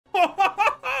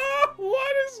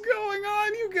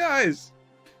guys.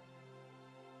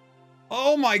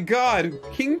 Oh my god.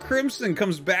 King Crimson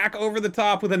comes back over the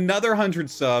top with another 100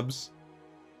 subs.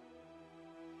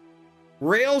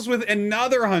 Rails with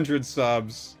another 100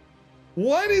 subs.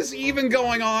 What is even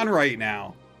going on right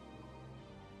now?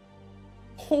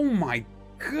 Oh my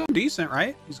god. Decent,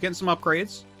 right? He's getting some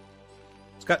upgrades.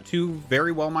 It's got 2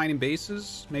 very well mining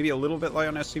bases. Maybe a little bit light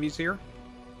on SCVs here.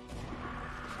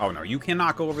 Oh no, you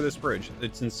cannot go over this bridge.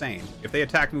 It's insane. If they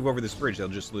attack move over this bridge, they'll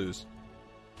just lose.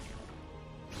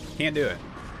 Can't do it.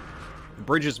 The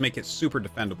bridges make it super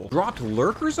defendable. Dropped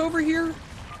lurkers over here?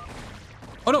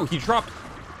 Oh no, he dropped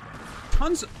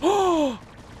tons of... Oh!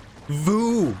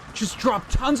 Vu just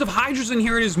dropped tons of hydras in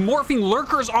here and is morphing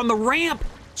lurkers on the ramp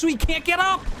so he can't get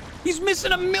up. He's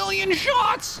missing 1,000,000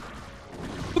 shots.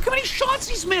 Look how many shots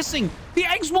he's missing. The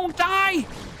eggs won't die.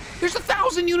 There's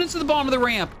 1,000 units at the bottom of the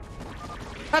ramp.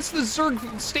 That's the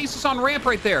Zerg stasis on ramp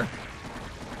right there.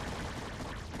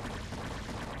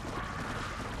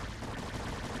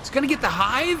 It's gonna get the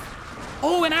hive?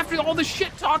 Oh, and after all the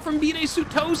shit talk from B-Day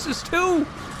Artosis too.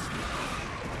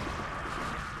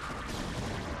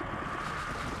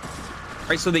 All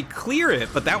right, so they clear it,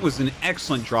 but that was an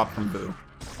excellent drop from Boo.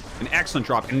 An excellent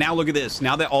drop. And now look at this.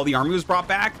 Now that all the army was brought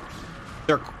back,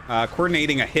 they're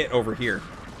coordinating a hit over here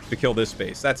to kill this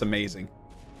base. That's amazing.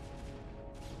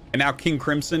 And now King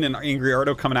Crimson and Angry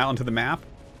Arto coming out onto the map.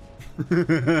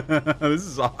 This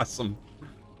is awesome.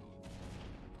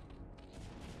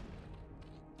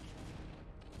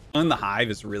 And the hive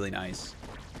is really nice.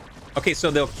 Okay, so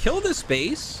they'll kill this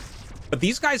base, but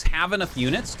these guys have enough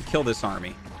units to kill this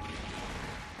army.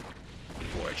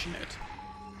 Unfortunate.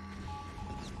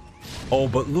 Oh,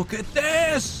 but look at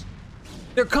this!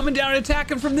 They're coming down and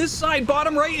attacking from this side.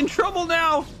 Bottom right in trouble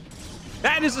now.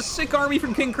 That is a sick army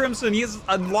from King Crimson. He has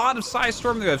a lot of Psy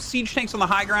Storm. They have siege tanks on the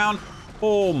high ground.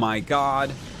 Oh my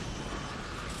god.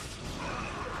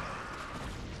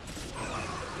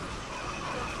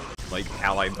 Like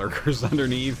allied lurkers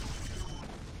underneath.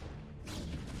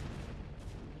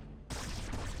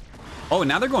 Oh,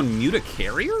 now they're going Muta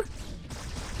Carrier?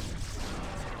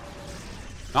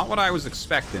 Not what I was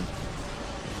expecting.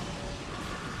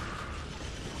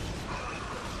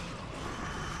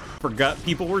 Forgot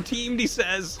people were teamed, he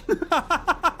says.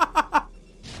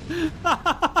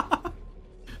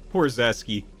 Poor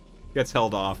Zeski. Gets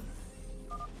held off.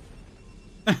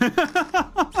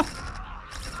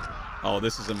 Oh,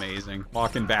 this is amazing.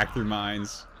 Walking back through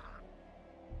mines.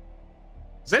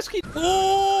 Zeski.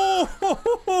 Oh!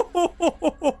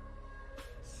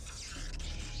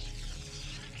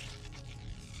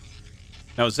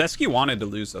 No, Zeski wanted to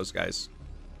lose those guys.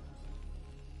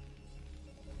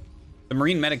 The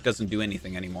Marine Medic doesn't do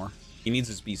anything anymore. He needs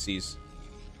his BCs.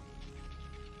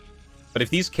 But if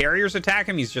these carriers attack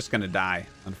him, he's just going to die,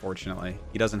 unfortunately.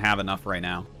 He doesn't have enough right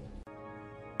now.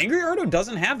 Angry Arto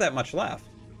doesn't have that much left.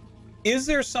 Is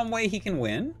there some way he can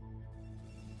win?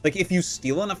 Like, if you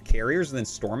steal enough carriers and then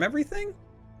storm everything?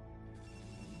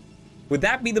 Would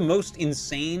that be the most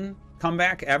insane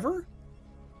comeback ever?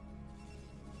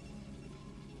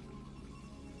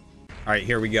 All right,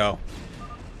 here we go.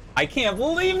 I can't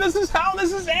believe this is how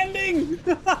this is ending.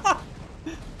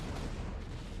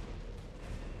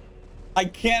 I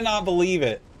cannot believe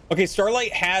it. Okay,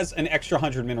 Starlight has an extra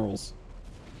 100 minerals.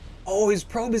 Oh, his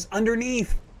probe is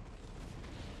underneath.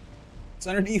 It's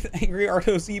underneath Angry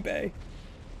Arto's eBay.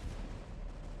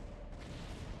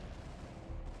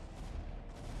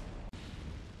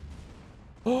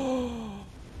 Oh,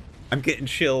 I'm getting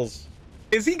chills.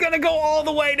 Is he gonna go all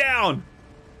the way down?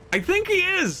 I think he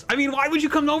is. I mean, why would you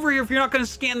come over here if you're not going to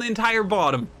scan the entire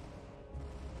bottom?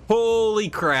 Holy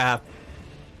crap.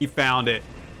 He found it.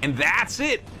 And that's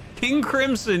it. King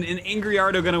Crimson and Angry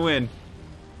Arto going to win.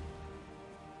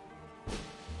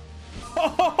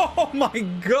 Oh my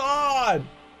god.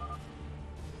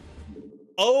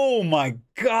 Oh my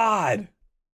god.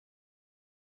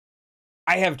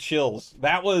 I have chills.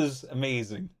 That was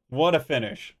amazing. What a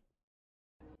finish.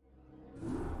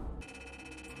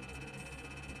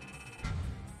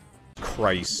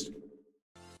 Christ.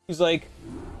 He's like,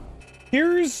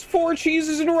 here's 4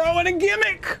 cheeses in a row and a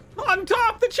gimmick on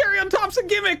top. The cherry on top's a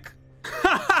gimmick.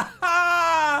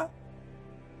 I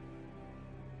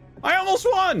almost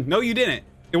won. No, you didn't.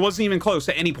 It wasn't even close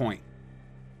at any point.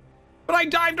 But I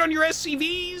dived on your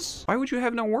SCVs. Why would you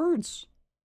have no words?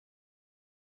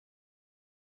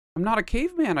 I'm not a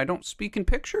caveman. I don't speak in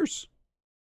pictures.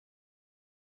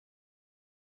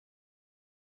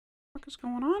 What is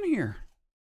going on here?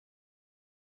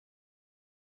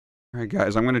 All right,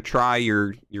 guys, I'm gonna try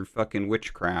your fucking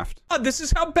witchcraft. Oh, this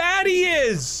is how bad he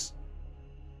is.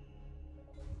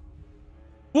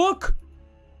 Look.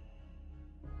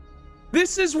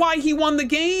 This is why he won the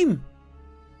game.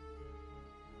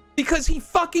 Because he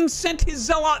fucking sent his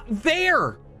zealot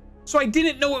there. So I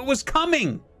didn't know it was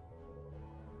coming.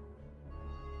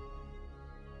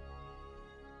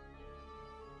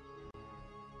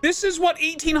 This is what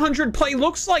 1800 play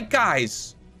looks like,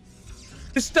 guys.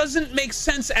 This doesn't make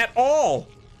sense at all.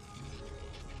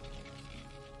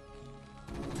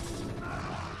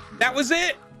 That was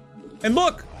it. And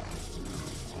look,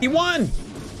 he won.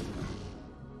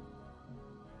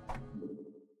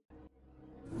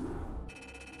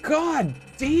 God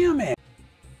damn it.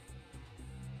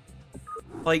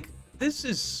 Like, this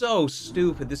is so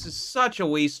stupid. This is such a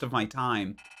waste of my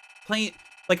time. Playing,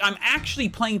 like, I'm actually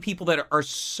playing people that are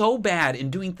so bad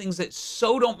and doing things that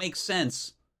so don't make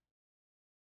sense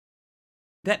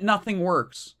that nothing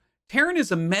works. Terran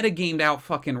is a metagamed out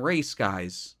fucking race,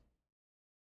 guys.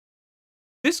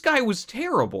 This guy was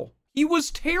terrible. He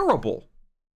was terrible.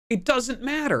 It doesn't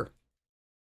matter.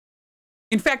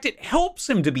 In fact, it helps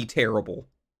him to be terrible.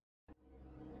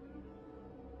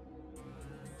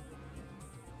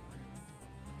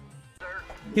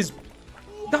 His...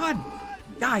 God,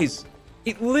 guys,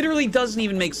 it literally doesn't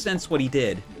even make sense what he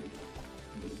did.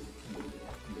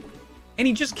 And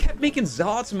he just kept making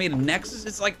zealots and made a nexus.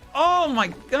 It's like, oh my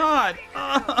god.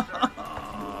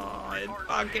 Oh, it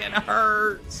fucking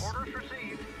hurts.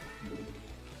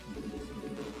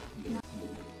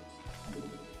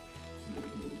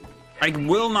 I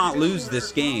will not lose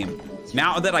this game.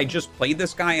 Now that I just played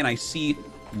this guy and I see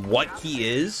what he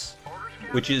is,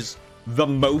 which is the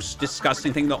most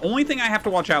disgusting thing. The only thing I have to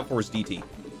watch out for is DT.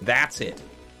 That's it.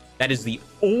 That is the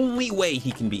only way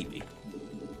he can beat me.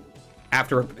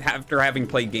 After having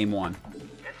played game one.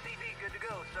 SCV good to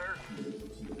go, sir.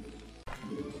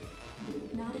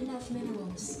 Not enough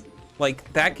minerals.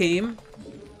 Like, that game,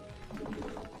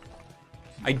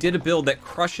 I did a build that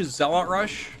crushes Zealot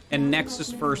Rush and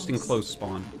Nexus first in close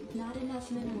spawn. Not enough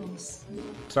minerals.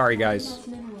 Sorry, guys.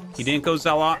 He didn't go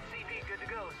Zealot, SCV good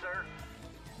to go, sir.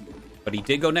 but he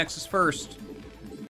did go Nexus first.